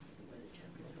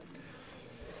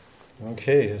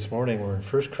Okay, this morning we're in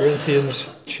 1 Corinthians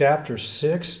chapter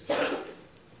 6,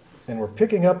 and we're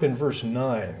picking up in verse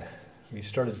 9. We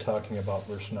started talking about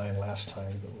verse 9 last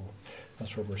time, but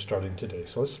that's where we're starting today.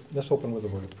 So let's open with a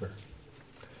word of prayer.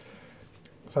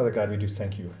 Father God, we do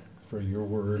thank you for your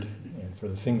word and for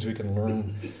the things we can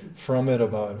learn from it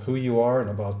about who you are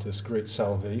and about this great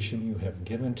salvation you have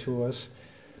given to us.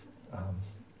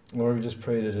 Lord, we just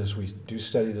pray that as we do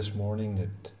study this morning,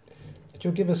 that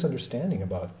you'll give us understanding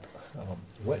about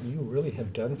what you really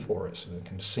have done for us, and it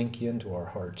can sink into our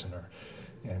hearts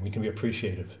and we can be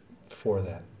appreciative for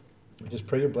that. We just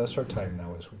pray you bless our time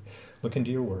now as we look into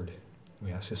your word.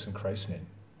 We ask this in Christ's name.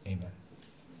 Amen.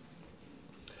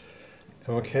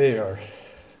 Okay, our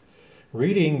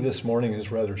reading this morning is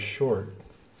rather short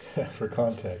for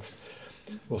context.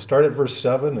 We'll start at verse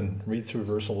 7 and read through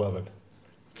verse 11,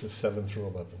 just 7 through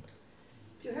 11.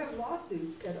 To have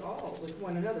lawsuits at all with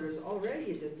one another is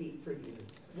already a defeat for you.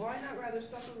 Why not rather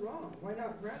suffer wrong? Why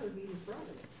not rather be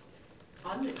defrauded?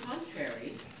 On the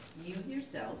contrary, you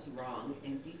yourselves wrong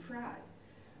and defraud.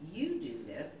 You do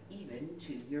this even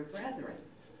to your brethren.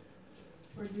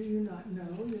 Or do you not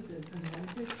know that the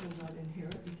anointed will not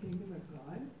inherit the kingdom of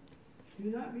God? Do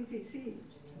not be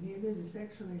deceived. Neither the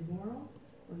sexually immoral,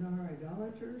 nor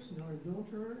idolaters, nor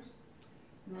adulterers,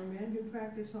 nor men who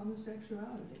practice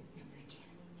homosexuality. Number 10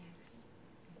 next.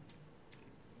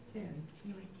 10.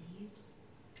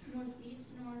 Nor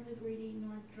thieves, nor the greedy,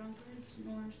 nor drunkards,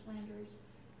 nor slanderers,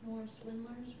 nor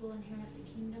swindlers will inherit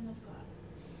the kingdom of God.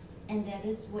 And that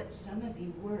is what some of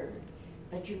you were.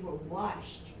 But you were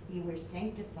washed, you were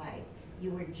sanctified,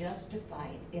 you were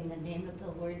justified in the name of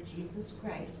the Lord Jesus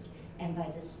Christ and by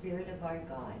the Spirit of our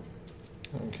God.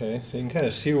 Okay, so you can kind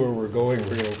of see where we're going.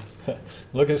 We're going to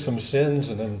look at some sins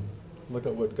and then look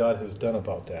at what God has done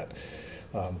about that.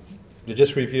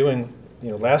 Just reviewing,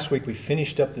 last week we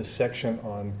finished up this section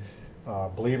on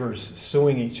believers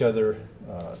suing each other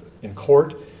in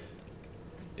court,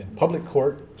 in public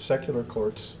court, secular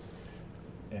courts.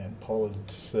 And Paul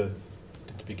had said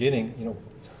at the beginning,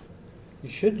 you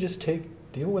should just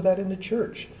deal with that in the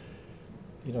church.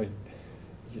 You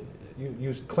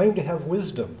claim to have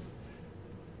wisdom.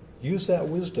 Use that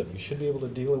wisdom. You should be able to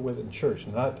deal with it in church,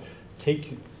 not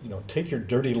take your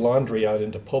dirty laundry out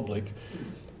into public.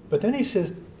 But then he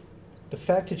says, the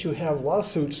fact that you have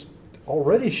lawsuits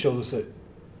already shows that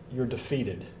you're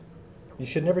defeated. You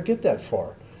should never get that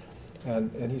far.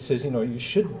 And he says, you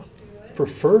should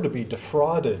prefer to be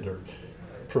defrauded or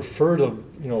prefer to,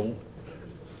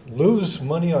 lose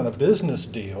money on a business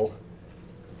deal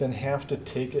than have to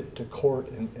take it to court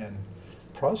and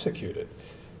prosecute it.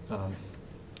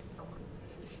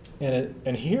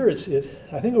 And here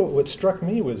I think what struck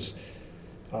me was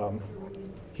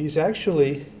he's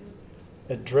actually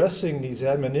addressing these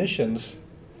admonitions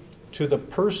to the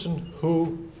person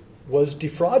who was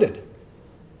defrauded.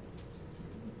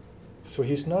 So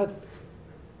he's not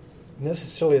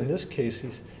necessarily in this case,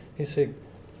 he's saying,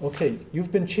 okay,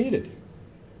 you've been cheated.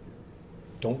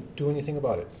 Don't do anything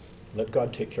about it. Let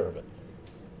God take care of it.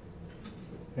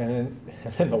 And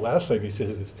then the last thing he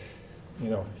says is,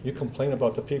 you complain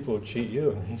about the people who cheat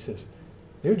you, and he says,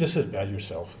 you're just as bad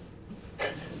yourself.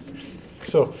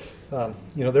 So,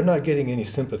 they're not getting any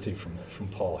sympathy from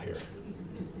Paul here.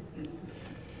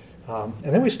 And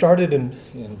then we started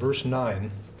in verse 9,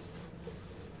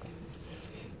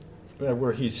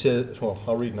 where he says, well,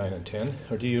 I'll read 9 and 10.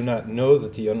 Or do you not know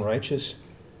that the unrighteous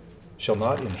shall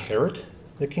not inherit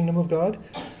the kingdom of God?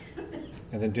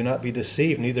 And then do not be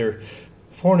deceived, neither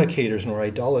fornicators, nor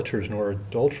idolaters, nor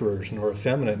adulterers, nor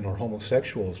effeminate, nor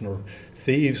homosexuals, nor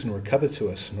thieves, nor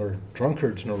covetous, nor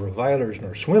drunkards, nor revilers,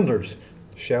 nor swindlers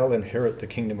shall inherit the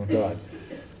kingdom of God.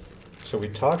 So we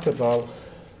talked about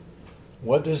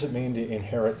what does it mean to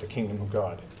inherit the kingdom of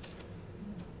God.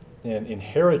 And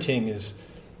inheriting is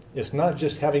not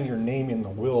just having your name in the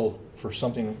will for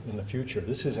something in the future.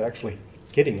 This is actually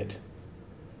getting it.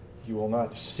 You will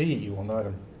not see, you will not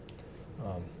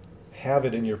have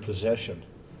it in your possession.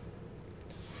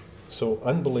 So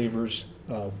unbelievers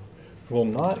will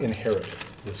not inherit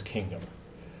this kingdom.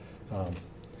 And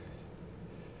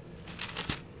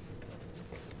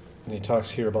he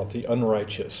talks here about the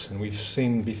unrighteous. And we've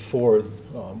seen before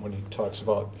when he talks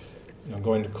about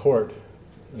going to court,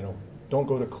 don't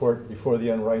go to court before the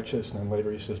unrighteous. And then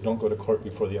later he says, don't go to court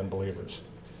before the unbelievers.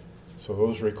 So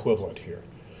those are equivalent here.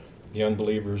 The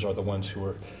unbelievers are the ones who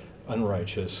are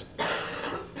unrighteous.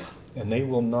 And they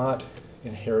will not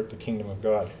inherit the kingdom of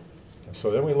God. And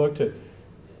so then we looked at,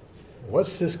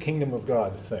 what's this kingdom of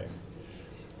God thing?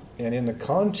 And in the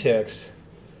context,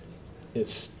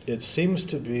 it seems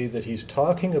to be that he's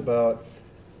talking about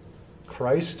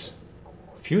Christ's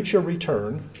future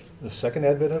return, the second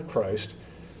advent of Christ,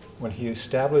 when he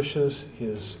establishes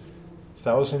his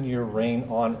 1,000-year reign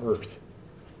on earth.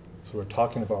 So we're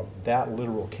talking about that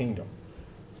literal kingdom.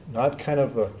 Not kind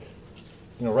of a,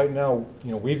 right now,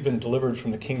 we've been delivered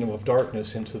from the kingdom of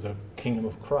darkness into the kingdom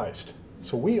of Christ.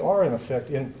 So we are, in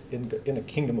effect, in a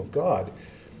kingdom of God,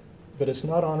 but it's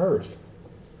not on earth.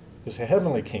 It's a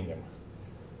heavenly kingdom.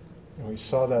 And we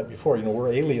saw that before.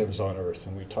 We're aliens on earth,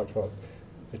 and we talked about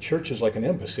the church is like an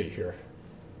embassy here.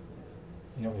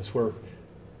 It's where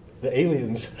the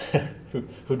aliens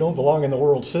who don't belong in the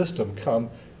world system come,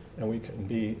 and we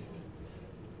can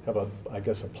have a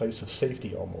place of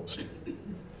safety almost.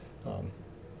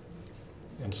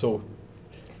 And so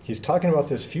he's talking about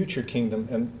this future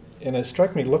kingdom, and it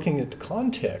struck me looking at the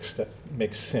context that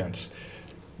makes sense.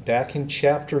 Back in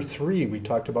chapter 3, we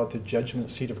talked about the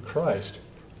judgment seat of Christ,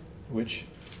 which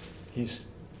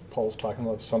Paul's talking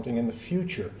about something in the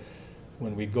future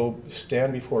when we go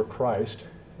stand before Christ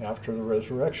after the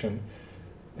resurrection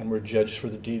and we're judged for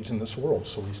the deeds in this world.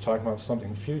 So he's talking about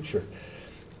something future.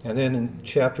 And then in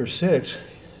chapter 6,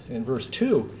 in verse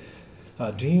 2,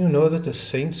 do you know that the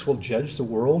saints will judge the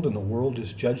world and the world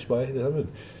is judged by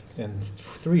them? And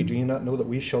 3, do you not know that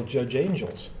we shall judge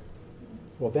angels?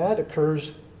 Well, that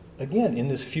occurs, again, in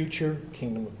this future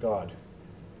kingdom of God.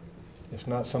 It's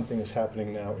not something that's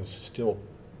happening now. It's still,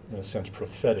 in a sense,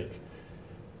 prophetic.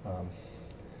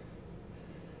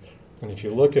 And if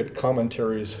you look at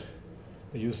commentaries,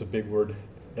 they use the big word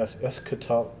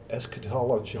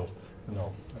eschatological.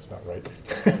 No, that's not right.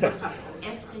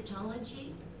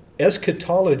 Eschatology?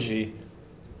 Eschatology,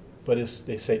 but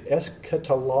they say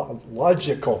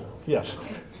eschatological. Yes.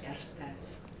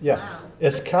 Yeah. Wow.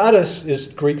 Eschatos is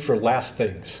Greek for last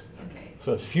things. Okay.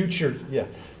 So it's future, yeah.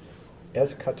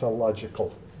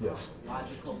 Eschatological, yes.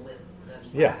 Logical with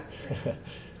the Yeah. last things.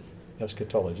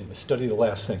 Eschatology, the study of the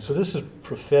last thing. So this is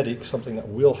prophetic, something that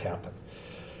will happen.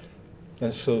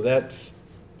 And so that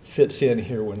fits in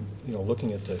here when,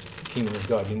 looking at the kingdom of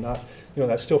God.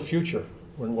 That's still future,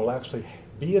 when we'll actually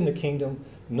be in the kingdom,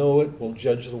 know it, we'll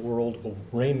judge the world, we'll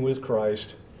reign with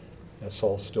Christ. That's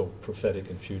all still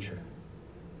prophetic and future.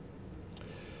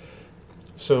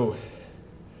 So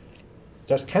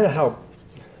that's kind of how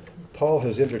Paul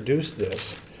has introduced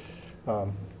this.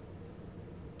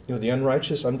 The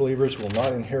unrighteous, unbelievers will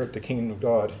not inherit the kingdom of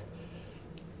God.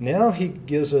 Now he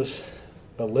gives us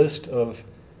a list of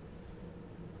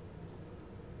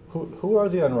who are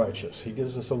the unrighteous. He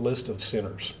gives us a list of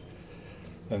sinners.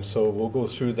 And so we'll go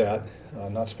through that,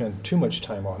 not spend too much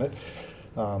time on it.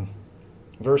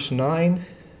 Verse 9,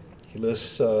 he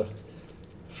lists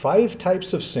 5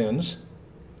 types of sins,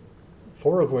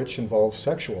 4 of which involve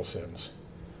sexual sins.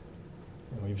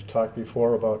 And we've talked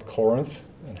before about Corinth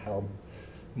and how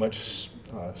much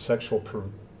sexual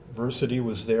perversity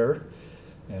was there.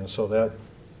 And so that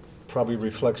probably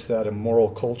reflects that immoral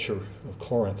culture of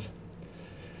Corinth.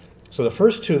 So the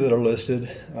first 2 that are listed,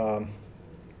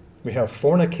 we have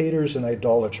fornicators and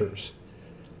idolaters.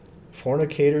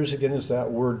 Fornicators, again, is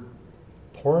that word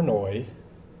pornoi,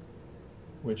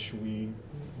 which we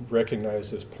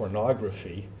recognize as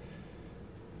pornography.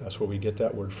 That's where we get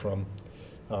that word from.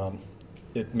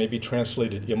 It may be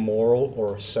translated immoral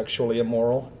or sexually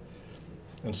immoral.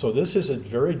 And so this is a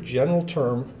very general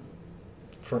term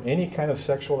for any kind of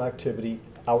sexual activity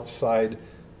outside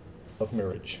of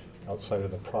marriage, outside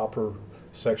of the proper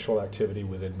sexual activity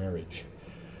within marriage.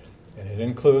 And it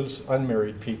includes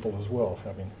unmarried people as well,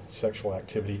 having sexual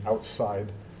activity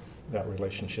outside that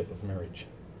relationship of marriage.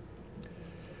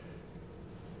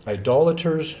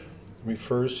 Idolaters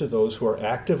refers to those who are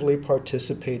actively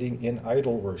participating in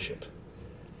idol worship.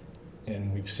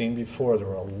 And we've seen before there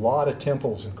are a lot of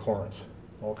temples in Corinth,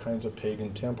 all kinds of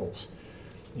pagan temples.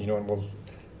 And we'll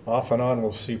off and on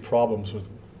we'll see problems with,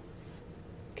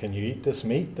 can you eat this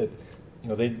meat? That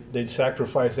they'd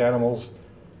sacrifice animals.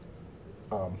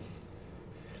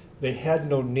 They had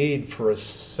no need for a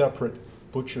separate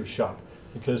butcher shop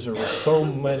because there were so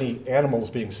many animals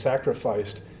being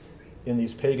sacrificed in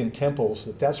these pagan temples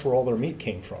that's where all their meat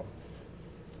came from.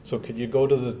 So could you go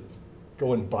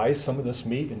and buy some of this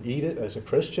meat and eat it as a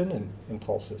Christian? And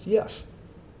Paul says, yes.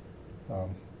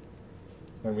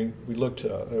 And we looked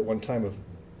at one time of,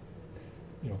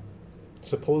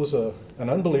 suppose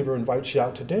an unbeliever invites you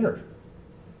out to dinner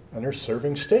and they're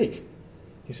serving steak.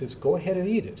 He says, go ahead and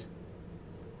eat it.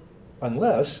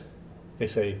 Unless they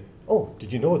say, oh,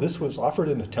 did you know this was offered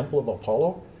in the temple of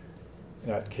Apollo? In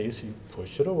that case, you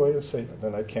push it away and say,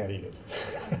 then I can't eat it.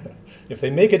 If they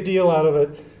make a deal out of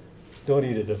it, don't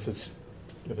eat it. If it's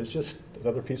just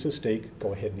another piece of steak,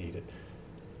 go ahead and eat it.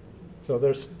 So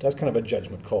that's kind of a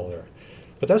judgment call there.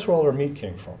 But that's where all our meat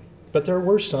came from. But there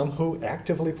were some who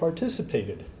actively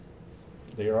participated.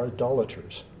 They are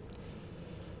idolaters.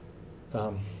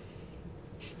 And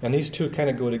these two kind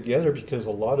of go together because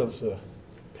a lot of the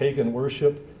pagan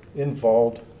worship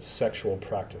involved sexual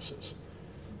practices.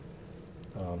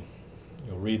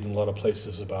 You'll read in a lot of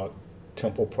places about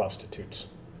temple prostitutes.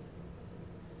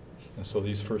 And so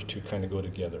these first two kind of go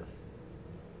together.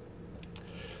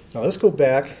 Now let's go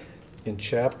back in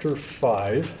chapter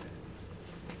 5.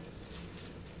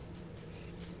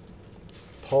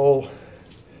 Paul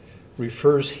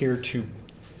refers here to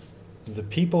the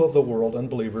people of the world,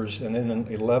 unbelievers, and then in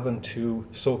 11 to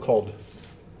so-called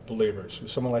believers. Would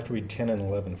someone like to read 10 and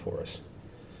 11 for us?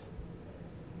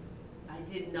 I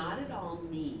did not at all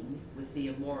mean with the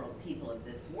immoral people of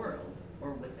this world,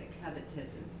 or with the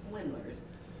covetous and swindlers,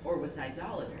 or with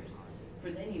idolaters, for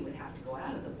then you would have to go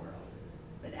out of the world.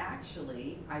 But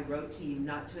actually, I wrote to you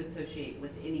not to associate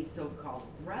with any so-called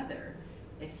brother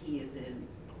if he is an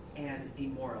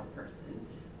immoral person,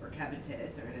 or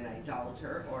covetous, or an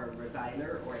idolater, or a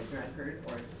reviler, or a drunkard,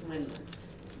 or a swindler,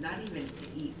 not even to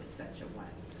eat with such a one.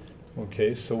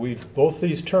 Okay, so both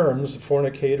these terms,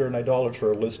 fornicator and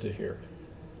idolater, are listed here,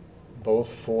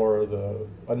 both for the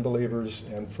unbelievers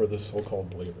and for the so-called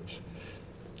believers.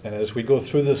 And as we go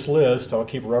through this list, I'll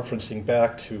keep referencing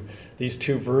back to these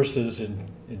two verses in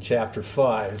chapter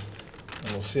 5,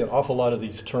 and we'll see an awful lot of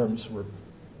these terms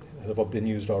have been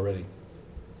used already.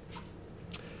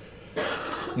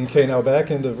 Okay, now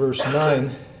back into verse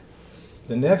 9.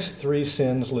 The next three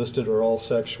sins listed are all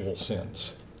sexual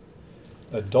sins.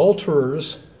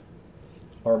 Adulterers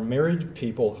are married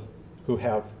people who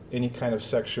have any kind of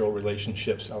sexual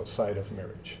relationships outside of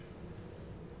marriage.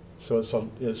 So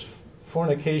it's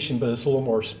fornication, but it's a little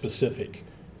more specific.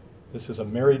 This is a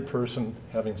married person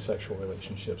having sexual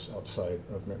relationships outside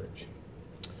of marriage.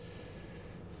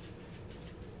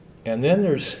 And then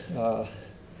there's,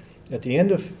 at the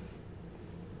end of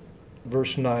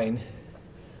verse 9,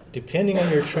 depending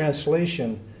on your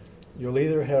translation, you'll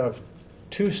either have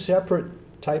two separate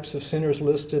types of sinners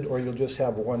listed, or you'll just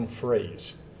have one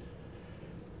phrase.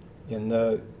 In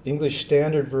the English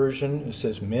Standard Version, it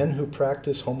says men who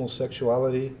practice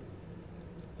homosexuality.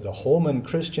 The Holman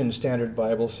Christian Standard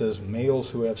Bible says males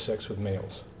who have sex with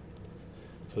males.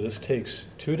 So this takes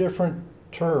two different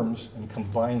terms and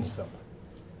combines them,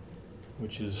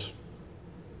 which is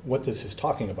what this is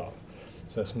talking about.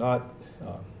 So it's not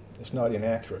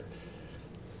inaccurate.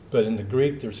 But in the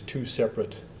Greek, there's two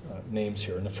separate names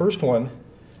here. And the first one,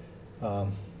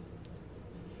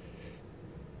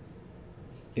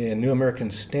 in New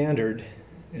American Standard,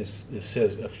 it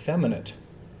says effeminate.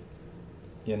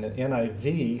 In the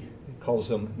NIV, it calls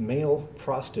them male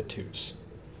prostitutes.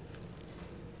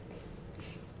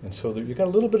 And so you've got a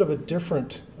little bit of a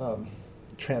different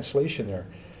translation there.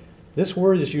 This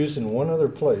word is used in one other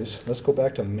place. Let's go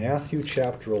back to Matthew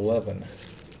chapter 11.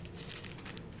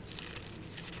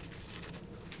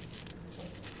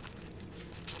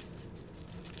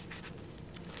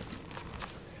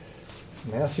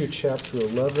 Matthew chapter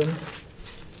 11.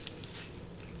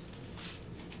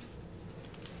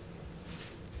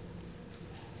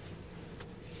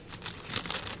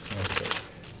 Okay.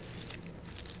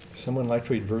 Someone like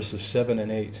to read verses 7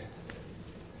 and 8.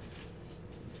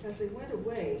 As they went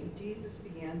away, Jesus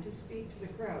began to speak to the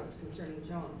crowds concerning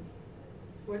John.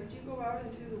 What did you go out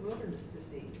into the wilderness to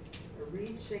see? A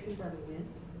reed shaken by the wind?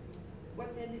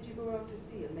 What then did you go out to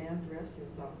see? A man dressed in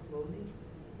soft clothing?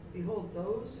 Behold,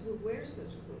 those who wear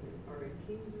such clothing are in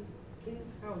king's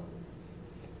houses.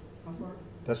 How far?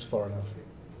 That's far enough.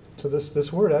 So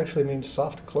this word actually means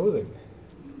soft clothing.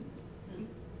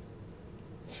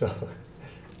 So,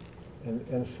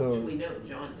 and so. We know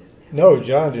John didn't. No,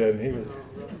 John didn't.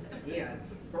 Yeah,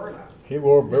 burlap. He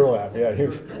wore burlap. Yeah, he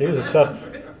was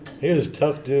a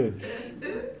tough dude.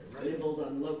 Nibbled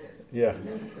on locusts. Yeah.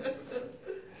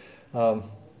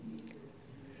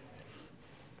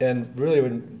 And really,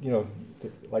 when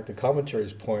like the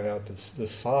commentaries point out,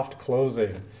 this soft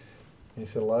clothing. He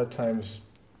said a lot of times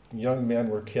young men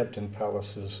were kept in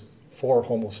palaces for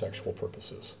homosexual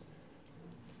purposes.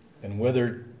 And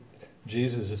whether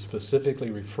Jesus is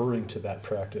specifically referring to that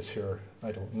practice here,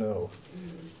 I don't know.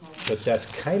 But that's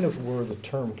kind of where the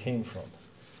term came from.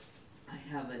 I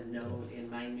have a note in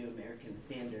my New American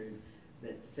Standard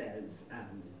that says,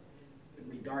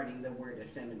 regarding the word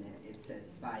effeminate, it says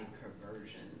by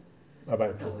perversion.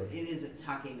 So it isn't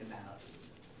talking about,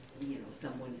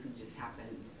 someone who just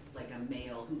happens, like a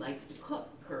male who likes to cook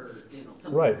or,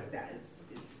 something right. like that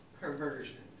is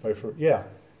perversion. Yeah.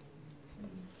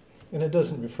 And it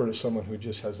doesn't refer to someone who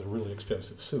just has a really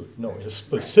expensive suit. No, it's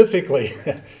specifically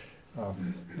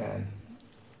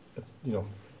you know,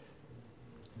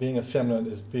 being effeminate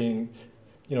is being,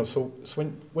 you know, so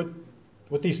when,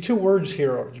 what these two words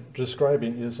here are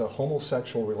describing is a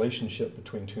homosexual relationship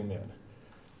between two men.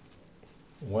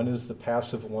 One is the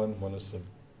passive one is the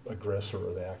aggressor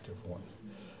or the active one.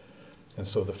 And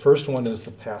so the first one is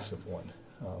the passive one.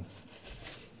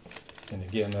 And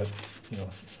again, that, you know,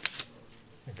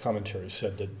 the commentary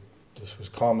said that this was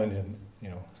common in, you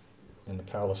know, in the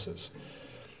palaces.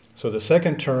 So the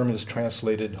second term is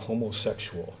translated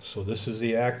homosexual. So this is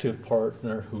the active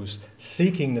partner who's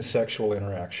seeking the sexual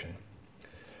interaction.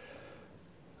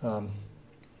 And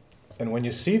when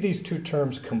you see these two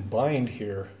terms combined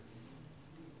here,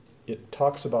 it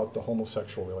talks about the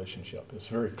homosexual relationship. It's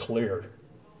very clear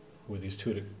with these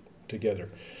two together.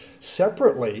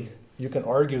 Separately, you can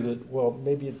argue that, well,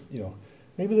 maybe, you know,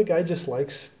 maybe the guy just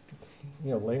likes,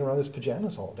 you know, laying around his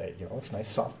pajamas all day. You know, it's nice,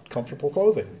 soft, comfortable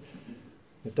clothing.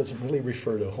 It doesn't really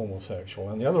refer to homosexual.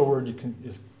 And the other word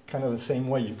is kind of the same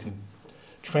way. You can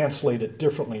translate it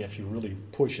differently if you really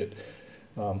push it.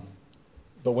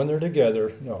 But when they're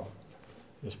together, no,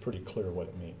 it's pretty clear what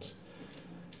it means.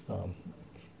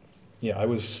 I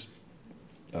was,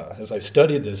 as I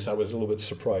studied this, I was a little bit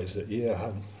surprised that,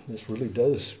 this really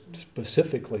does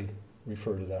specifically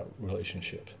refer to that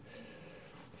relationship.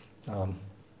 I'm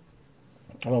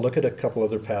going to look at a couple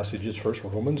other passages. First,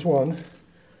 Romans 1.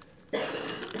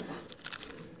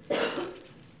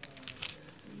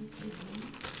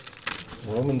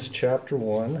 Romans chapter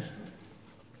 1.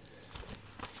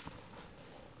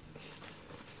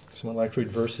 Someone like to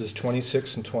read verses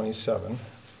 26 and 27.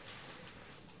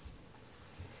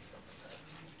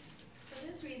 For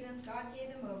this reason, God gave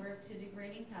them over to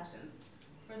degrading passions.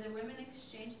 For the women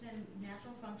exchanged the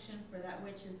natural function for that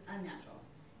which is unnatural.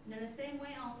 And in the same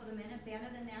way also the men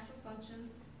abandoned the natural functions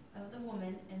of the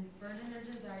woman and burned in their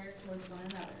desire towards one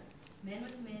another. Men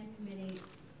with men committing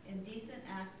indecent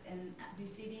acts and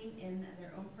receiving in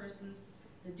their own persons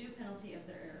the due penalty of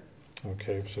their error.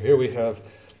 Okay, so here we have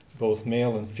both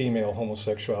male and female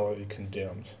homosexuality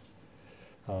condemned.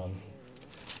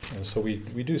 And so we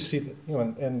do see, that, you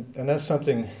know, and that's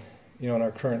something, you know, in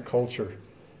our current culture,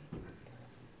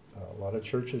 a lot of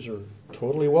churches are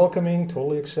totally welcoming,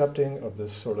 totally accepting of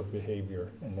this sort of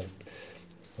behavior. And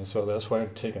so that's why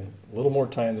I'm taking a little more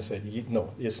time to say,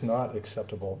 no, it's not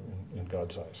acceptable in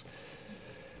God's eyes.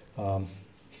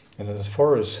 And as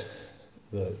far as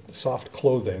the soft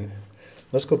clothing,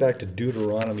 let's go back to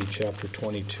Deuteronomy chapter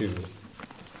 22.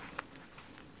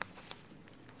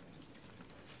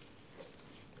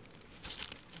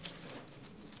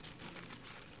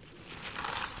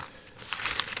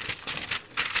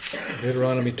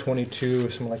 Deuteronomy 22,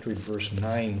 someone like to read verse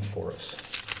 9 for us.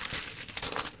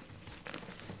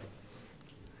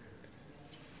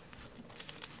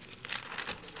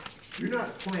 Do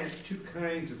not plant two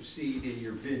kinds of seed in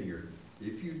your vineyard.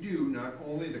 If you do, not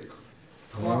only the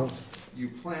crops you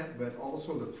plant, but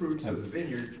also the fruits of the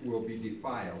vineyard will be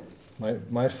defiled.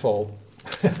 My fault.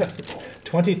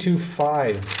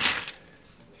 22:5.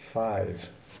 5.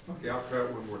 Okay, I'll try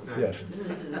it one more time. Yes.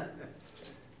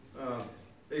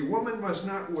 A woman must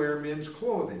not wear men's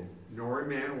clothing, nor a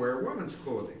man wear woman's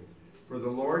clothing. For the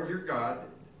Lord your God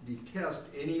detests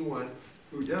anyone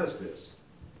who does this.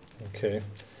 Okay.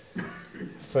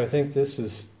 So I think this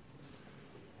is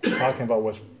talking about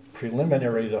what's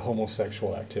preliminary to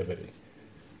homosexual activity.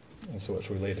 And so it's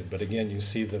related. But again, you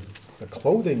see the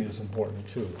clothing is important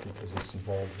too, because it's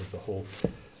involved with the whole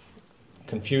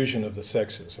confusion of the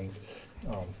sexes. And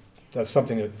that's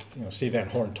something that, you know, Steve Van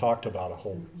Horn talked about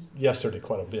yesterday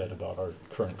quite a bit about our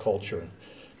current culture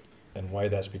and why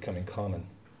that's becoming common.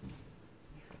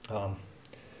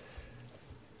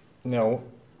 Now,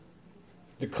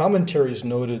 the commentaries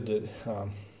noted that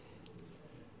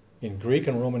in Greek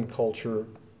and Roman culture,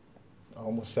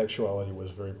 homosexuality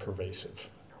was very pervasive.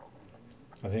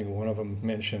 I think one of them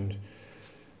mentioned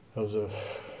there was the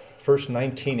first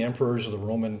 19 emperors of the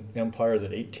Roman Empire,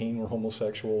 that 18 were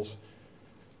homosexuals.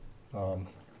 I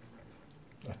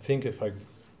think if I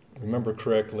remember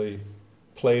correctly,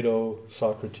 Plato,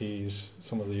 Socrates,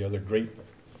 some of the other great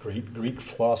Greek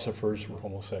philosophers were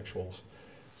homosexuals.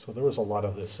 So there was a lot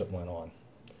of this that went on.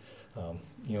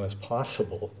 You know, it's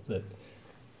possible that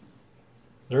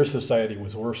their society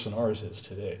was worse than ours is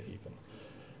today, even.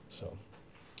 So,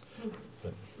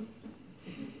 but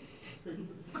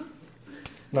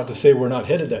not to say we're not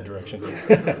headed that direction.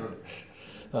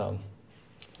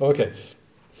 Okay.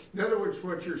 In other words,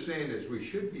 what you're saying is we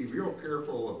should be real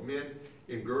careful of men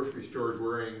in grocery stores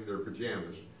wearing their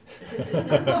pajamas.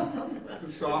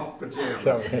 Soft pajamas.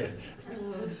 So,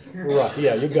 right,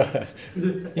 yeah, you got it.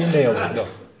 You nailed it. No.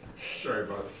 Sorry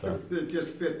about So. that. It just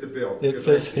fit the bill. It because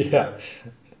I fits, see yeah. that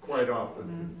quite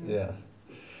often. Yeah.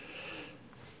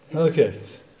 Okay.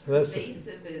 That's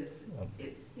Invasive as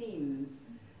it seems,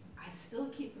 I still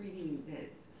keep reading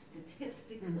that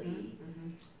statistically,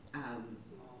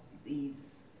 these,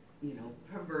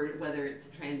 pervert, whether it's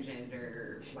transgender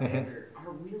or whatever,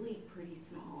 are really pretty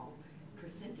small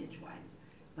percentage-wise.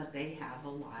 But they have a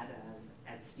lot of,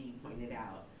 as Steve pointed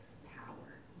out,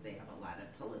 power. They have a lot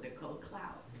of political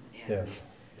clout. And Yes.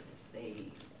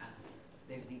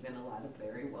 there's even a lot of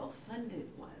very well-funded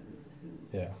ones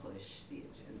who Yeah. push the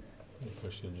agenda.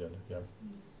 Push the agenda, yeah.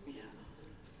 Yeah.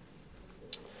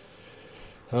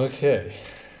 Okay.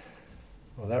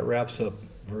 Well, that wraps up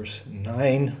verse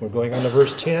 9. We're going on to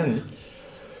verse 10.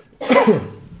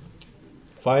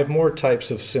 5 more types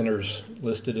of sinners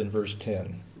listed in verse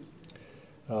 10.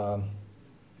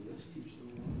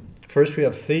 First, we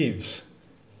have thieves.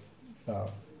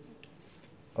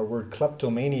 Our word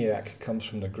kleptomaniac comes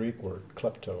from the Greek word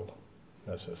klepto.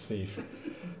 That's a thief.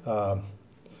 So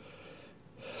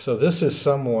this is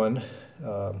someone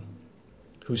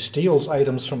who steals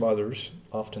items from others,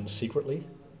 often secretly.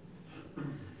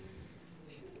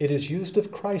 It is used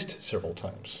of Christ several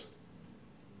times.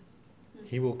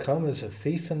 He will come as a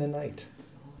thief in the night.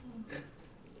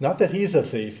 Not that he's a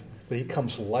thief, but he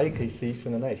comes like a thief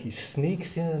in the night. He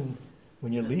sneaks in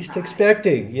when you're least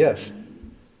expecting. Yes.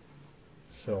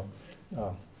 So,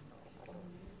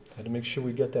 had to make sure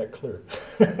we get that clear.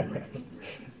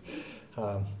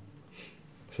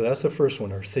 So that's the first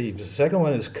one, are thieves. The second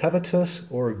one is covetous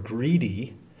or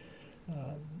greedy.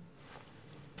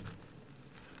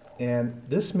 And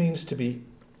this means to be,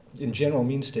 in general,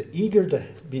 means to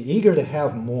be eager to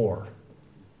have more,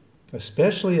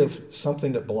 especially of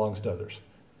something that belongs to others.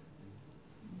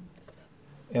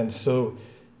 And so,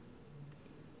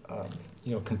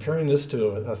 comparing this to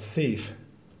a thief,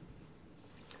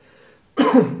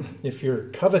 if you're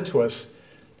covetous,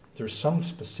 there's some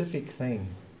specific thing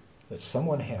that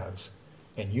someone has,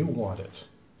 and you want it.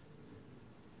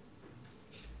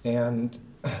 And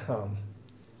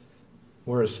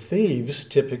whereas thieves,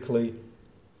 typically,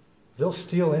 they'll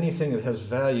steal anything that has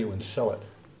value and sell it.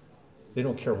 They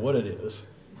don't care what it is.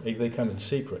 They come in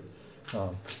secret.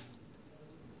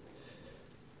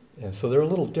 And so they're a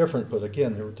little different, but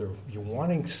again, you're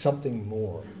wanting something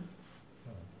more.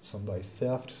 Some by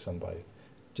theft, some by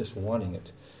just wanting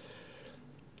it.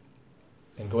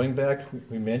 And going back,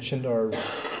 we mentioned our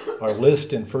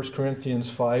list in 1 Corinthians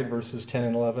 5, verses 10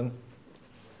 and 11.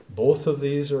 Both of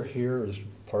these are here as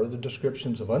part of the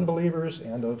descriptions of unbelievers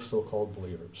and of so-called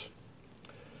believers.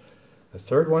 The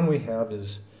third one we have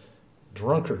is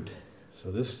drunkard.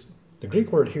 So the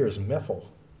Greek word here is methyl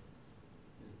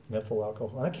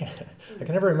alcohol. I can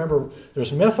never remember.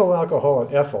 There's methyl alcohol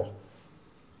and ethyl.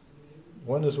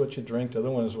 One is what you drink, the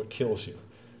other one is what kills you.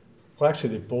 Well, actually,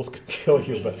 they both could kill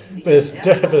you, but it's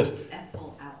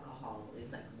ethyl alcohol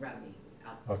is like rubbing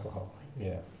alcohol.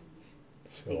 Yeah. I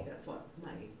So think that's what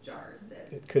my jar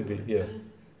says. it could be, yeah.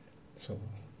 So,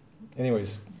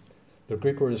 anyways, the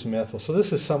Greek word is methyl. So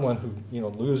this is someone who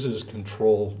loses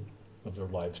control of their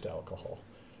lives to alcohol.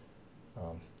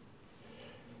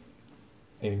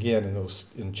 And again,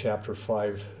 in chapter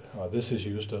 5, this is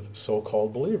used of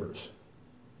so-called believers.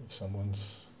 If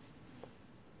someone's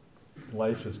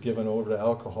life is given over to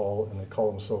alcohol and they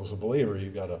call themselves a believer,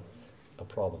 you've got a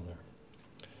problem there.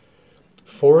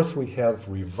 Fourth, we have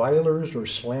revilers or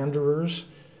slanderers.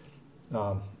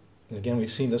 And again,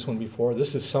 we've seen this one before.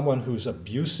 This is someone who's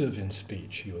abusive in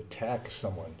speech. You attack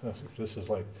someone. This is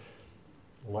like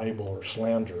libel or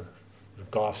slander or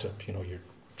gossip. You're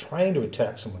trying to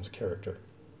attack someone's character.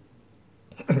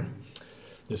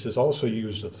 This is also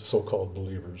used of so-called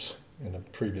believers in a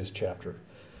previous chapter.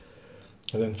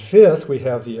 And then fifth, we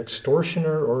have the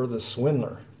extortioner or the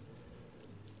swindler.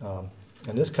 And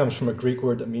this comes from a Greek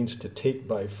word that means to take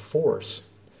by force.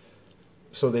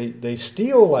 So they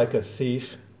steal like a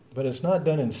thief, but it's not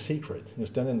done in secret. It's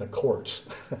done in the courts.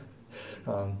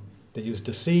 They use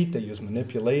deceit, they use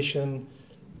manipulation.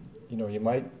 You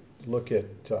might look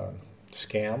at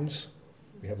scams.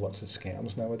 We have lots of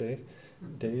scams nowadays.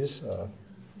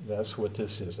 That's what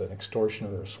this is, an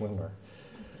extortioner or a swindler.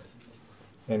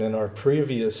 And in our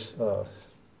previous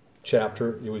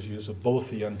chapter, it was used of both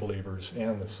the unbelievers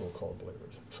and the so-called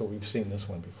believers. So we've seen this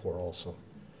one before also.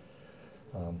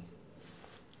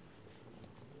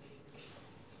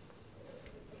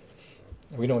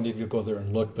 We don't need to go there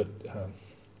and look, but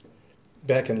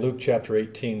back in Luke chapter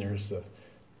 18, there's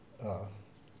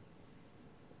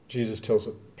Jesus tells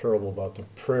a parable about the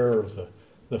prayer of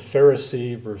the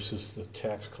Pharisee versus the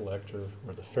tax collector,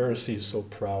 where the Pharisee is so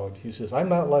proud. He says, I'm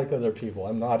not like other people.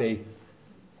 I'm not a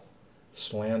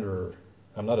slanderer.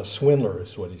 I'm not a swindler,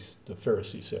 is what the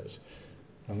Pharisee says.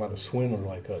 I'm not a swindler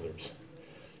like others.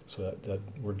 So that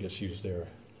word gets used there.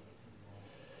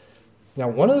 Now,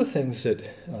 one of the things that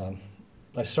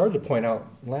I started to point out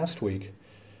last week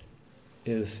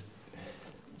is,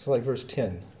 it's like verse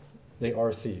 10, they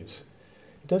are thieves.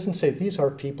 It doesn't say these are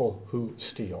people who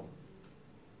steal.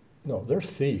 No, they're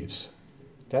thieves.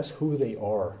 That's who they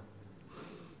are.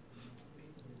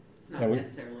 It's not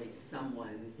necessarily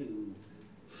someone who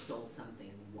stole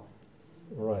something once.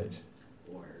 Right.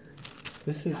 Or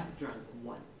this is got drunk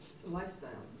once.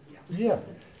 Lifestyle. Yeah,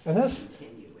 and that's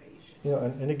Continuation.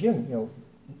 and again,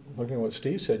 looking at what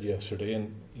Steve said yesterday,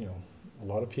 and a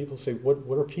lot of people say,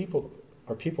 what are people?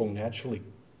 Are people naturally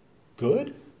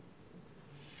good?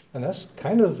 And that's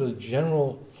kind of the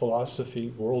general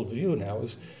philosophy worldview now,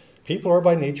 is people are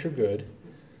by nature good,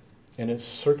 and it's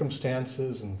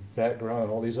circumstances and background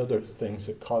and all these other things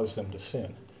that cause them to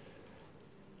sin.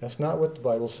 That's not what the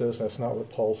Bible says. That's not what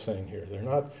Paul's saying here. They're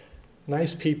not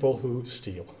nice people who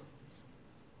steal.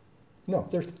 No,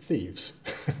 they're thieves.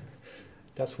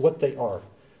 That's what they are.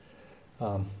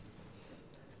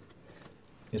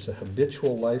 It's a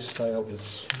habitual lifestyle.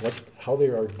 It's how they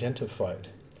are identified.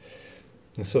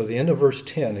 And so at the end of verse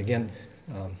 10, again,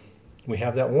 we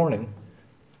have that warning.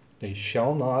 They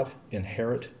shall not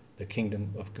inherit the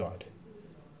kingdom of God.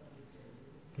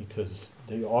 Because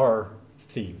they are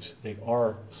thieves. They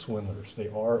are swindlers. They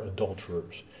are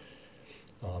adulterers.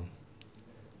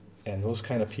 And those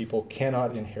kind of people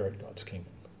cannot inherit God's kingdom.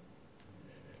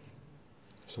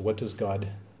 So what does God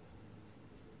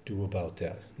do about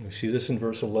that? We see this in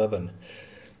verse 11.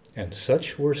 And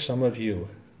such were some of you,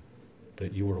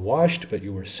 but you were washed, but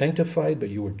you were sanctified, but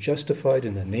you were justified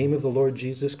in the name of the Lord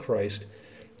Jesus Christ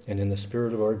and in the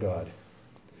Spirit of our God.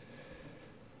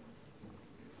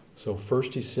 So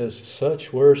first he says,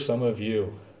 such were some of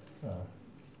you.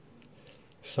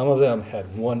 Some of them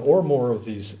had one or more of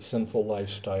these sinful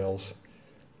lifestyles.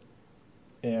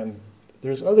 And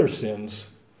there's other sins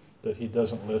that he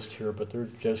doesn't list here, but they're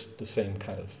just the same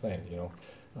kind of thing,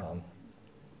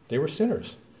 They were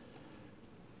sinners.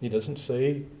 He doesn't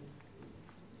say,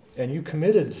 and you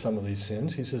committed some of these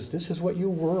sins. He says, this is what you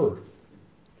were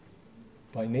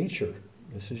by nature.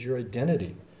 This is your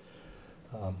identity.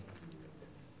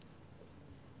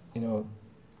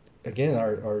 Again,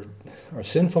 our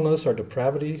sinfulness, our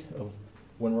depravity of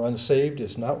when we're unsaved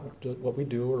is not what we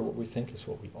do or what we think is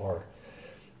what we are.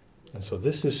 And so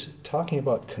this is talking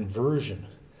about conversion.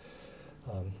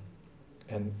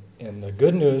 And the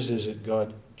good news is that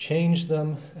God changed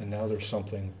them, and now there's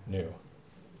something new.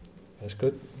 That's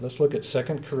good. Let's look at 2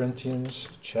 Corinthians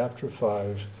chapter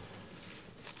 5,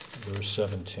 verse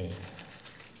 17.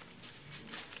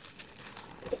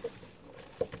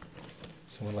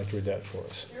 Someone like to read that for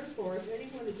us. Therefore, if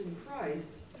anyone is in Christ,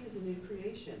 he is a new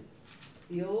creation.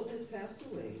 The old has passed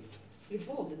away.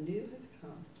 Behold, the new has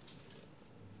come.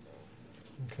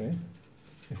 Okay.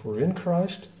 If we're in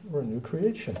Christ, we're a new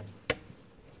creation.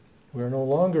 We're no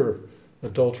longer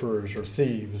adulterers or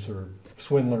thieves or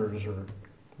swindlers or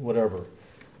whatever.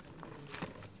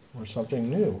 We're something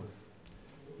new.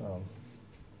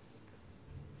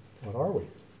 What are we?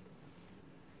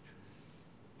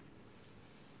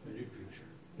 A new creature.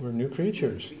 We're new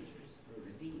creatures. We're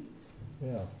redeemed.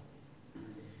 Yeah.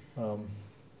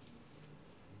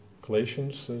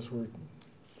 Galatians says we're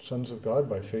sons of God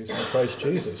by faith in Christ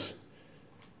Jesus.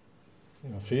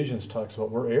 Ephesians talks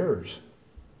about we're heirs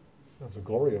of the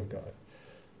glory of God.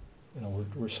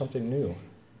 We're something new.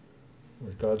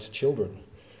 We're God's children.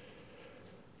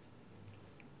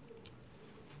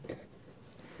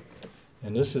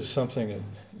 And this is something that,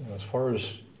 as far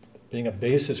as being a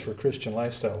basis for Christian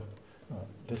lifestyle,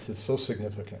 this is so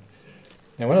significant.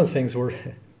 And one of the things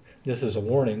this is a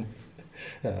warning,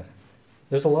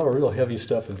 there's a lot of real heavy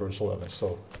stuff in verse 11,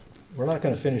 so we're not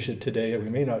going to finish it today, and we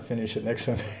may not finish it next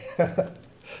Sunday, but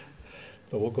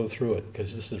we'll go through it,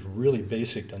 because this is really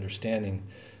basic to understanding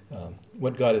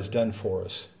what God has done for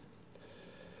us.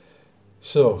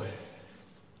 So,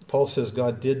 Paul says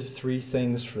God did 3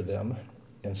 things for them,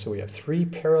 and so we have 3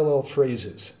 parallel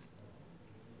phrases.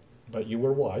 But you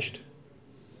were washed,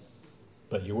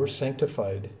 but you were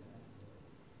sanctified,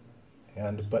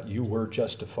 and but you were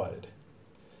justified.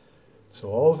 So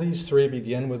all these 3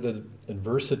 begin with the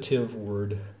adversative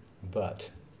word, but.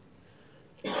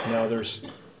 Now there's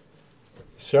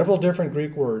several different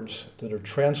Greek words that are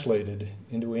translated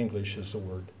into English as the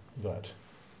word but.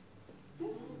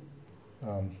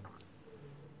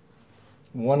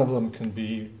 One of them can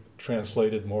be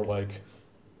translated more like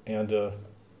And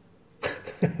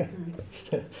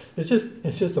it's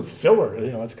just a filler.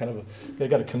 It's kind of they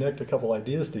got to connect a couple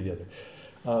ideas together.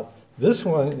 This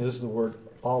one is the word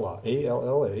Allah,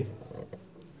 A-L-L-A.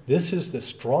 This is the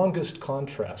strongest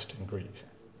contrast in Greek.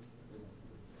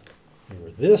 You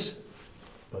were this,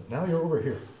 but now you're over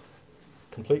here.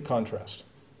 Complete contrast.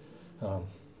 So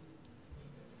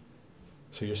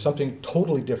you're something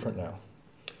totally different now.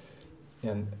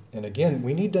 And again,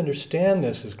 we need to understand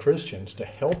this as Christians to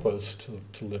help us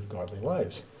to live godly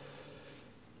lives.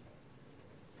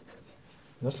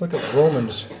 Let's look at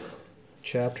Romans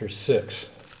chapter 6.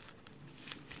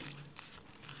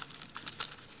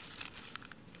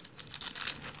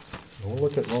 We'll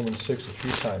look at Romans 6 a few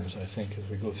times, I think, as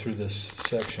we go through this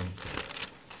section.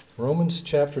 Romans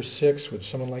chapter 6, would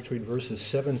someone like to read verses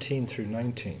 17 through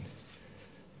 19?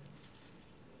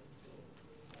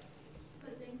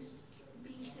 But thanks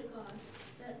be to God,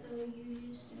 that though you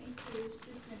used to be slaves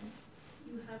to sin,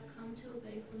 you have come to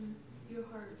obey from your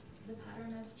heart the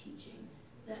pattern of teaching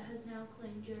that has now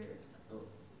claimed your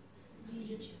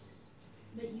allegiance.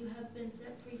 But you have been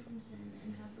set free from sin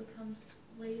and have become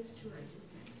slaves to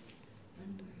righteousness.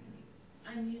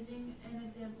 I'm using an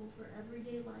example for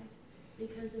everyday life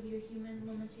because of your human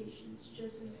limitations,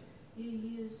 just as you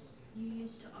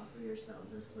used to offer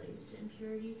yourselves as slaves to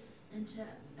impurity and to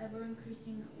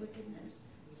ever-increasing wickedness.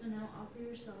 So now offer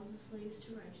yourselves as slaves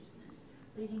to righteousness,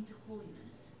 leading to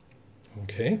holiness.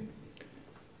 Okay.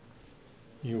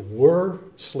 You were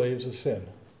slaves of sin.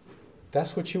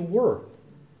 That's what you were.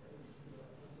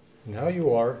 Now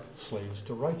you are slaves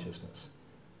to righteousness.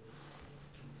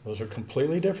 Those are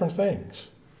completely different things.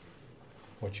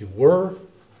 What you were,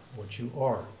 what you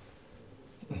are.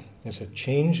 It's a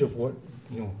change of what,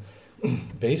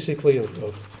 basically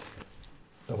of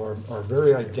our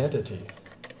very identity.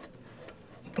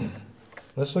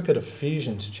 Let's look at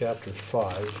Ephesians chapter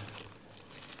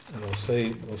 5, and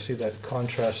we'll see that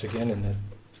contrast again in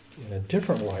a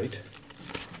different light.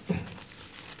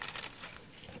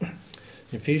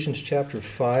 Ephesians chapter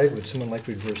 5, would someone like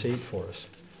to read verse 8 for us?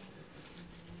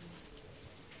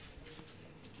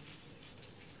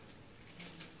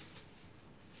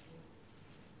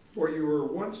 For you were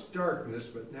once darkness,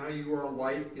 but now you are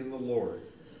light in the Lord.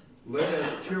 Live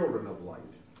as children of light.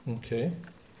 Okay.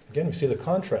 Again, we see the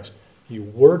contrast. You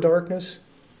were darkness,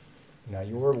 now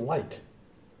you are light.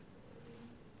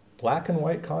 Black and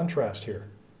white contrast here.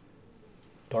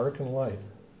 Dark and light.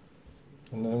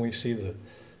 And then we see the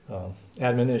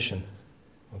admonition.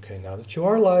 Okay, now that you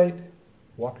are light,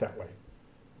 walk that way.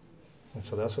 And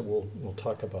so that's what we'll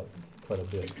talk about quite a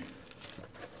bit.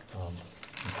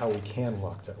 And how we can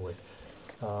walk that way.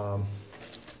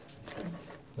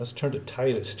 Let's turn to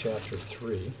Titus chapter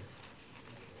 3.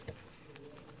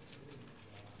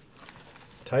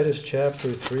 Titus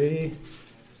chapter 3.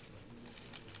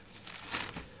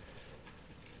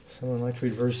 Someone like to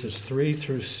read verses 3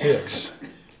 through 6.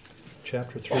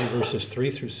 Chapter 3, verses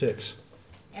 3 through 6.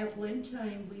 At one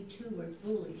time we too were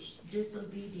foolish,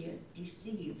 disobedient,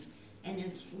 deceived, and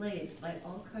enslaved by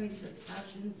all kinds of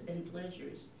passions and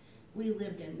pleasures. We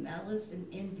lived in malice and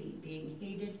envy, being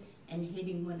hated and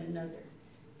hating one another.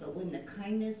 But when the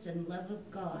kindness and love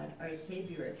of God, our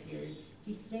Savior, appeared,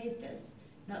 he saved us,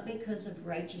 not because of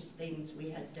righteous things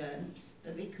we had done,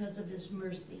 but because of his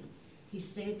mercy. He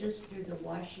saved us through the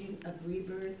washing of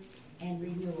rebirth and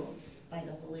renewal by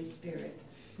the Holy Spirit,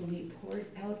 whom he poured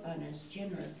out on us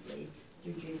generously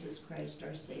through Jesus Christ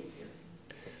our Savior.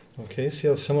 Okay, see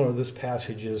how similar this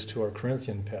passage is to our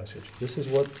Corinthian passage. This is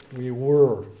what we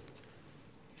were.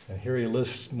 And here he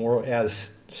lists more as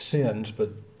sins,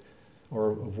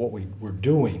 or of what we were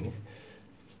doing.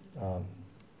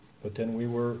 But then we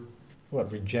were,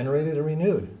 regenerated and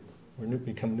renewed. We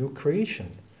become new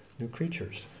creation, new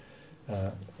creatures.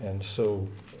 And so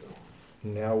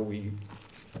now we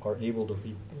are able to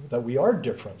be, that we are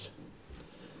different.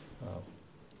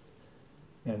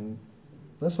 And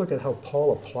let's look at how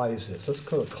Paul applies this. Let's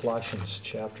go to Colossians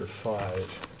chapter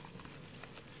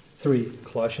 3,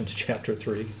 Colossians chapter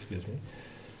 3, excuse me.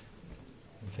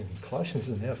 I'm thinking Colossians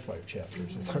doesn't have 5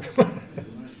 chapters.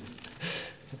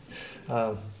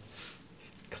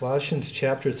 Colossians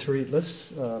chapter 3,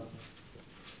 let's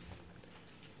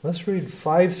read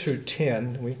 5 through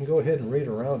 10. We can go ahead and read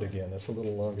around again. That's a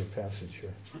little longer passage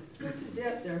here. Put to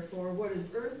death, therefore, what is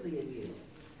earthly in you: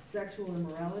 sexual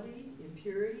immorality,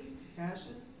 impurity,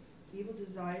 passion, evil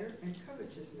desire, and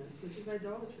covetousness, which is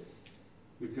idolatry.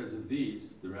 Because of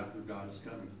these, the wrath of God is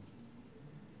coming.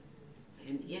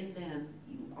 And in them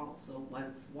you also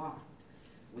once walked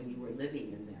when you were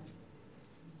living in them.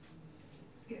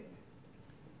 Skip.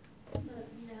 But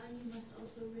now you must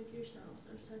also rid yourselves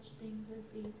of such things as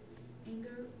these: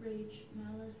 reproach,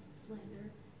 malice,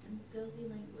 slander, and filthy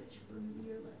language from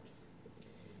your lips.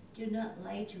 Do not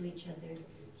lie to each other,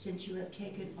 since you have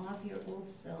taken off your old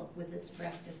self with its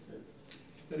practices.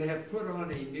 And have put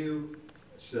on a new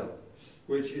self,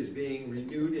 which is being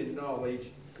renewed in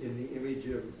knowledge in the image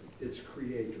of its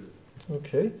creator.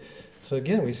 Okay. So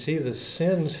again, we see the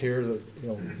sins here that,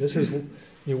 this is,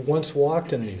 you once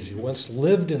walked in these, you once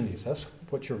lived in these. That's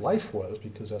what your life was,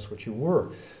 because that's what you were.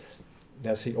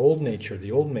 That's the old nature,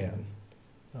 the old man.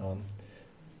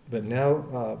 But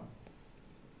now,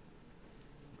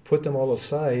 put them all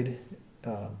aside.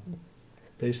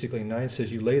 Basically, 9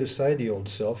 says you laid aside the old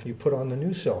self, you put on the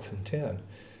new self in 10.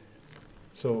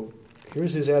 So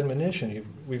here's his admonition.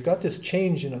 We've got this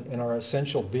change in our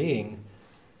essential being,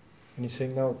 and he's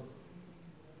saying, no,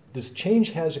 this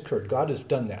change has occurred. God has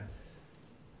done that.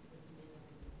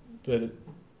 But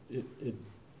it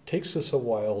takes us a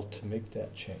while to make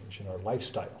that change in our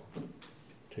lifestyle.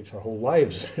 It takes our whole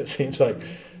lives, it seems like.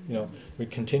 We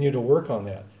continue to work on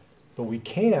that. But we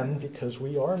can, because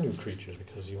we are new creatures,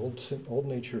 because the old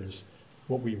nature is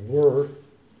what we were.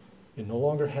 It no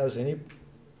longer has any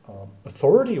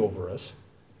authority over us,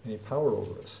 any power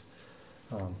over us.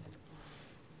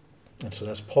 And so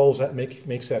that's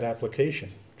makes that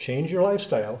application. Change your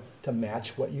lifestyle to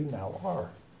match what you now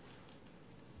are.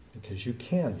 Because you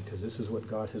can, because this is what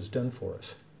God has done for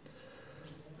us.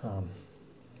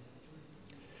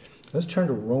 Let's turn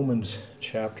to Romans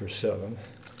chapter 7.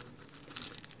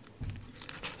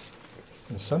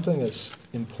 And something that's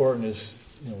important is,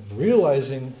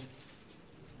 realizing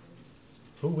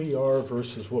who we are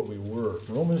versus what we were.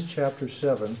 Romans chapter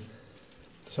 7.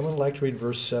 Someone would like to read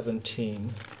verse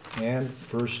 17 and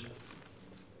verse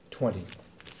 20.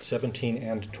 17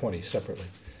 and 20 separately.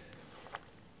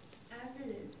 As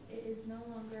it is no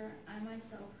longer I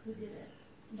myself who did it,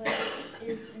 but it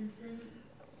is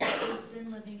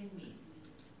sin living in me.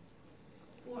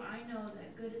 For I know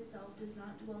that good itself does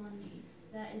not dwell in me.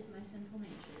 That is my sinful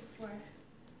nature.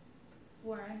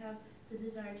 For I have the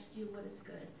desire to do what is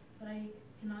good, but I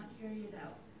cannot carry it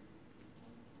out.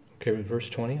 Okay, with verse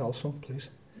 20 also, please.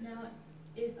 Now,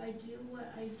 if I do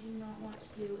what I do not want to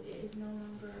do, it is no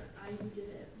longer I who did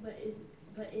it, but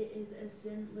it is a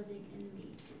sin living in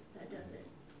me that does it.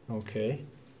 Okay.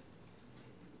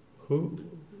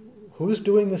 Who's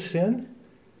doing the sin?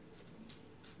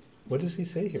 What does he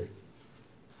say here?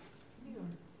 We are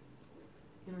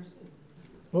in our sin.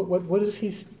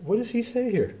 What does he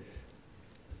say here?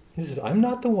 He says, I'm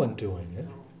not the one doing it.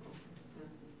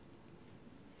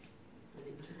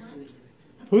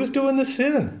 Who's doing the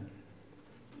sin?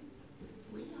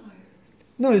 We are.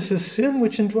 No, it's the sin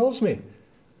which indwells me.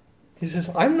 He says,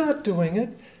 I'm not doing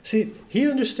it. See, he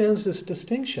understands this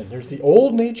distinction. There's the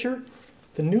old nature,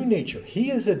 the new nature. He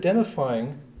is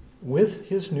identifying with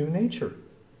his new nature.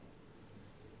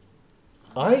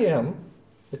 I am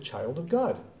a child of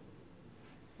God.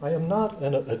 I am not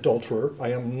an adulterer.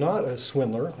 I am not a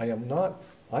swindler. I am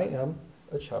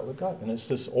a child of God. And it's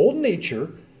this old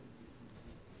nature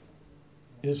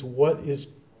is what is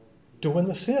doing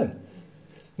the sin.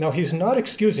 Now, he's not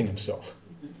excusing himself.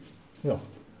 No,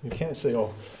 you can't say,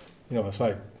 it's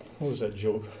like, what was that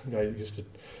joke? The guy used to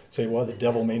say, well, the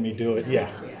devil made me do it.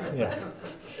 Yeah.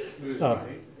 Yeah.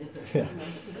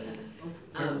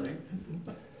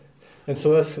 And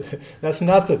so that's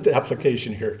not the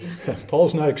application here.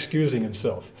 Paul's not excusing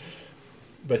himself.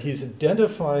 But he's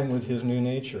identifying with his new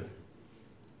nature.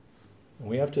 And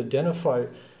we have to identify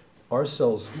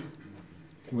ourselves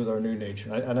with our new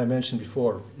nature. And I mentioned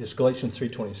before, it's Galatians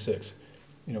 3:26.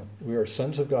 We are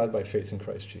sons of God by faith in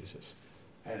Christ Jesus.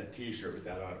 I had a T-shirt with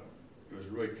that on it. It was a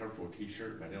really comfortable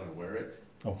T-shirt, but I didn't want to wear it.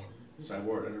 Oh. So I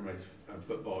wore it under my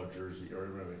football jersey, or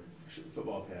under my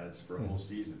football pads for a whole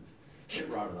season. It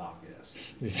rotted off, yes.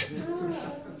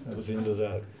 I was into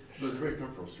that. It was a very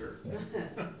comfortable shirt. Yeah.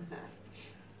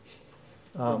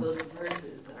 So those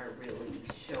verses are really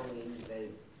showing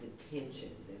the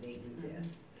tension that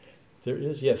exists. There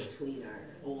is, yes. Between our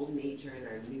old nature and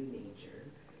our new nature.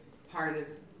 Part of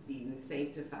being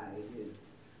sanctified is,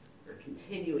 or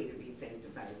continuing to be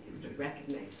sanctified, is to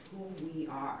recognize who we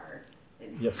are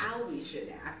and yes. how we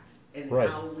should act and right.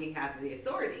 how we have the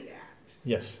authority to act.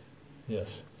 Yes.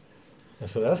 And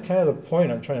so that's kind of the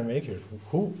point I'm trying to make here.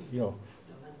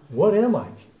 What am I?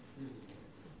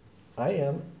 I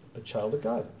am a child of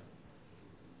God.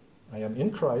 I am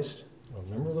in Christ, a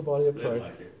member of the body of Christ. Live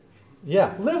like it.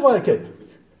 Yeah, live like it.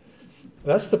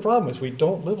 That's the problem, is we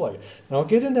don't live like it. And I'll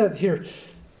get into that here.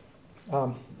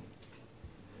 So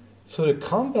to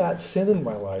combat sin in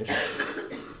my life,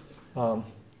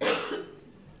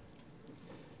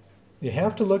 you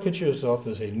have to look at yourself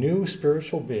as a new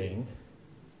spiritual being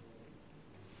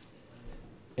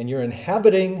and you're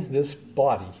inhabiting this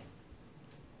body.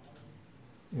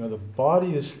 The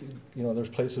body is, there's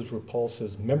places where Paul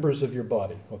says members of your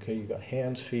body. Okay, you got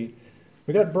hands, feet.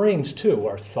 We got brains too.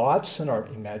 Our thoughts and our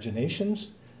imaginations,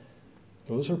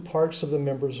 those are parts of the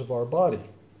members of our body.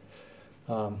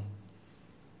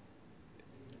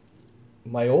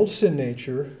 My old sin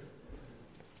nature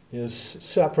is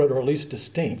separate, or at least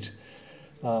distinct.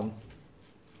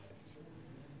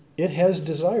 It has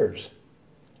desires.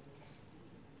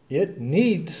 It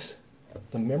needs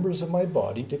the members of my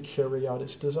body to carry out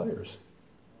its desires.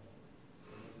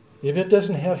 If it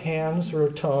doesn't have hands or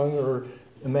a tongue or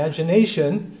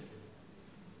imagination,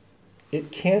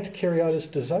 it can't carry out its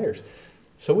desires.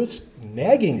 So it's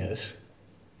nagging us,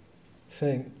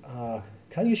 saying, can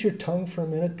I use your tongue for a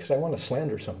minute? Because I want to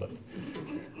slander somebody.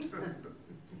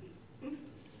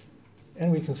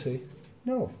 And we can say,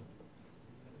 no,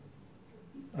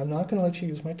 I'm not going to let you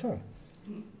use my tongue.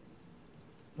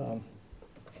 And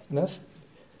that's,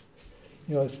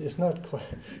 it's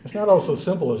not all so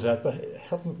simple as that, but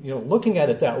looking at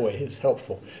it that way is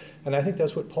helpful. And I think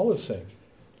that's what Paul is saying.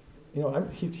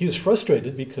 He was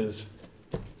frustrated because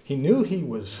he knew he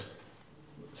was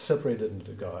separated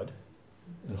into God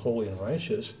and holy and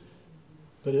righteous,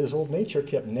 but his old nature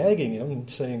kept nagging him and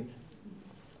saying,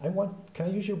 can I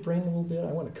use your brain a little bit?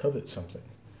 I want to covet something.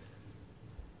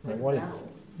 It's a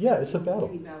battle. Yeah, it's a battle.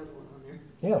 Maybe battle going on there.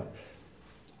 Yeah.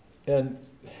 And,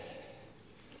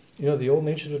 the old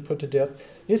nature is put to death.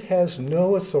 It has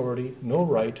no authority, no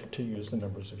right to use the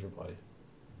members of your body.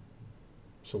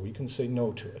 So we can say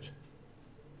no to it.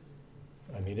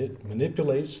 It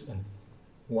manipulates and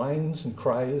whines and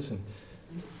cries and,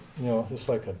 it's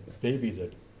like a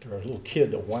baby or a little kid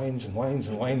that whines and whines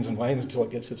and whines and whines until it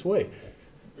gets its way.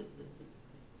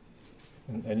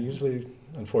 And usually,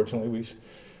 unfortunately, we say,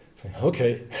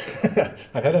 okay,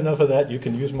 I've had enough of that. You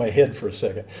can use my head for a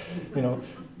second.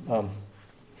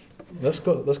 Let's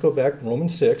go back to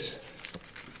Romans 6.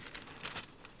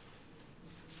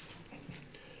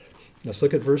 Let's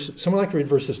look at someone like to read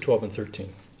verses 12 and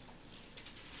 13.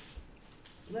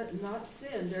 Let not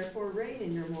sin therefore reign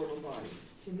in your mortal body,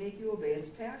 to make you obey its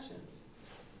passions.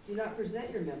 Do not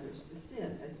present your members to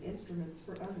sin as instruments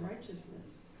for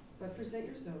unrighteousness, but present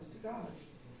yourselves to God,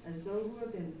 as though who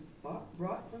have been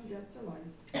brought from death to life,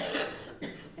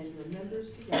 and your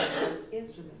members to God as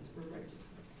instruments for righteousness.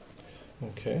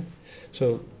 Okay,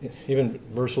 so even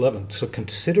verse 11, so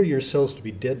consider yourselves to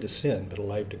be dead to sin, but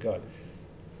alive to God.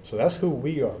 So that's who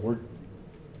we are. We're,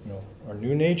 our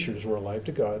new natures, we're alive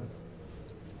to God,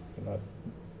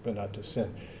 but not to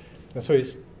sin. That's why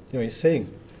he's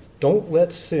saying, don't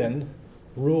let sin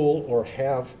rule or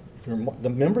have the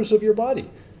members of your body.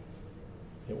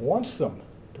 It wants them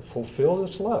to fulfill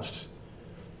its lusts.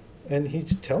 And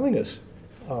he's telling us,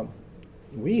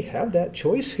 we have that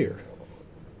choice here.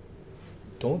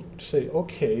 Don't say,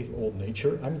 okay, old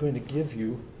nature, I'm going to give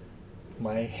you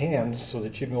my hands so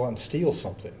that you can go out and steal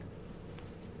something.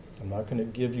 I'm not going to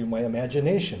give you my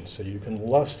imagination so you can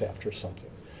lust after something.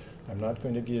 I'm not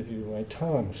going to give you my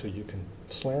tongue so you can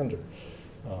slander.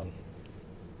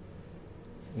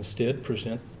 Instead,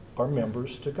 present our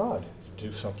members to God to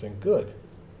do something good.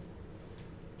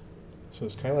 So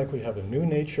it's kind of like we have a new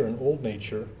nature and old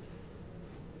nature.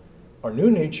 Our new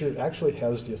nature actually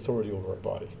has the authority over our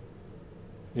body.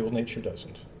 The old nature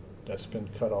doesn't. That's been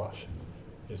cut off.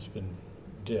 It's been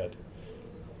dead.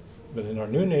 But in our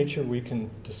new nature, we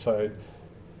can decide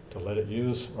to let it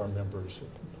use our members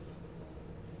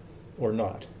or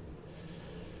not.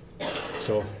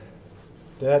 So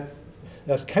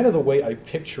that's kind of the way I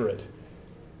picture it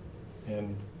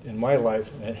in my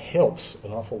life, and it helps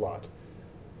an awful lot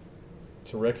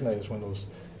to recognize when those,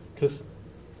 because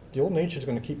the old nature is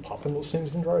going to keep popping those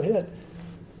things into our head.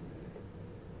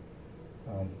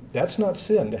 That's not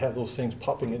sin to have those things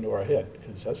popping into our head,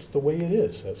 because that's the way it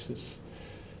is. That's just,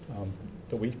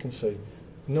 that we can say,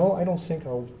 no, I don't think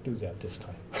I'll do that this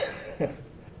time.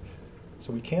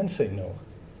 So we can say no.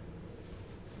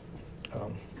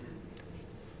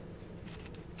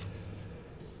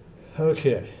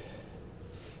 Okay.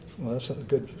 Well, that's a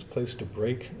good place to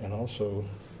break, and also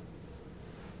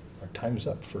our time's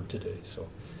up for today. So,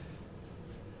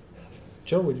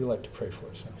 Joe, would you like to pray for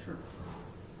us now? Sure.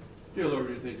 Dear Lord,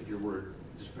 we thank you for your word.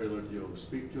 Just pray, Lord, you'll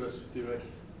speak to us through it,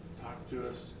 talk to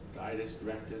us, guide us,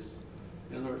 direct us.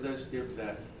 And Lord, let us give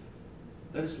that.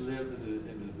 Let us live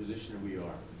in the position that we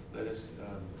are. Let us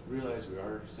realize we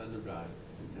are sons of God,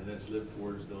 and let us live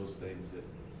towards those things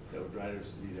that would drive us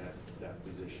to be that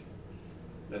position.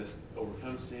 Let us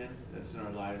overcome sin that's in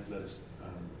our lives. Let us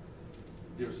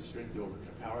give us the strength to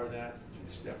overpower that,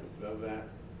 to step above that,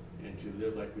 and to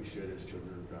live like we should as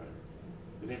children of God.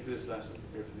 We thank you for this lesson.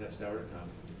 Pray for the next hour to come.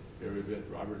 Pray we be with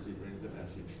Robert as he brings the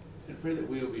message. And pray that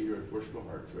we will be here with worshipful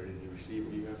hearts, ready to receive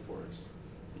what you have for us.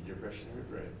 In your precious name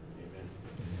we pray.